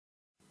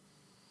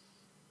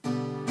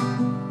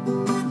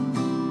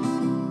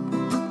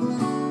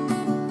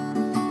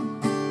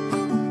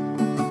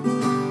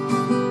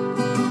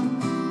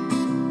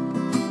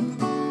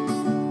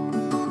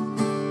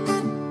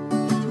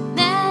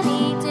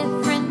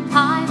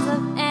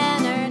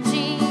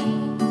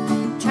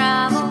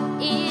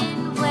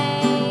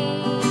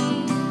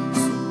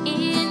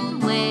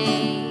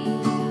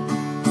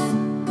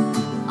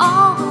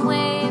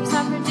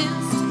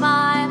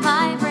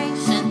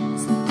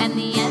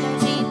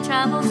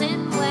travels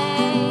in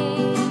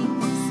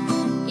waves,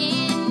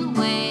 in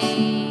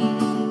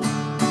waves.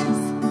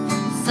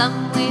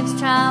 Some waves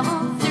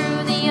travel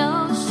through the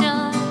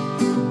ocean.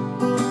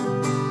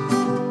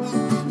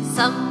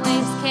 Some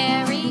waves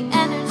carry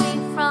energy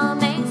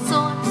from a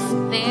source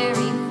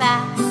very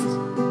fast.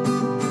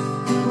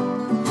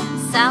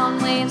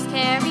 Sound waves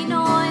carry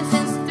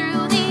noises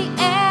through the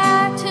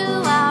air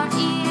to our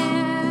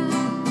ears.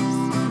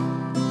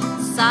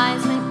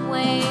 Seismic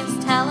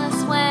waves tell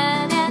us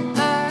when an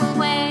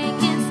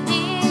earthquake is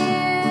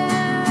near.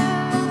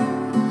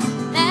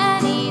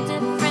 Many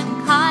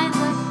different kinds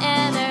of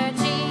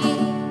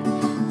energy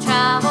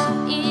travel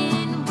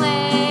in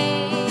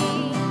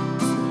waves,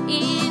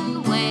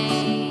 in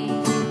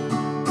waves.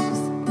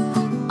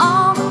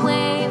 All the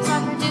waves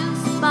are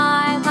produced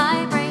by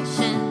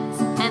vibrations,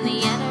 and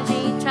the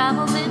energy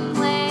travels in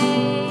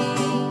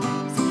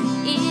waves,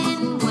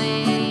 in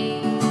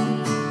waves.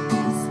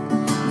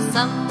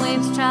 Some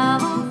waves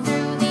travel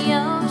through the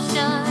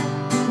ocean.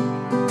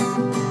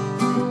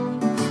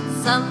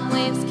 Some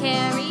waves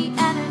carry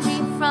energy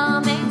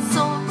from a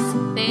source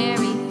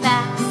very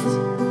fast.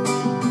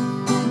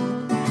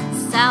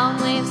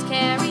 Sound waves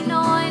carry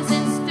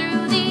noises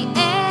through the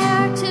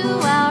air to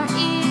our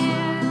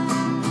ears.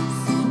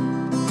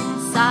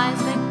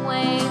 Seismic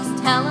waves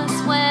tell us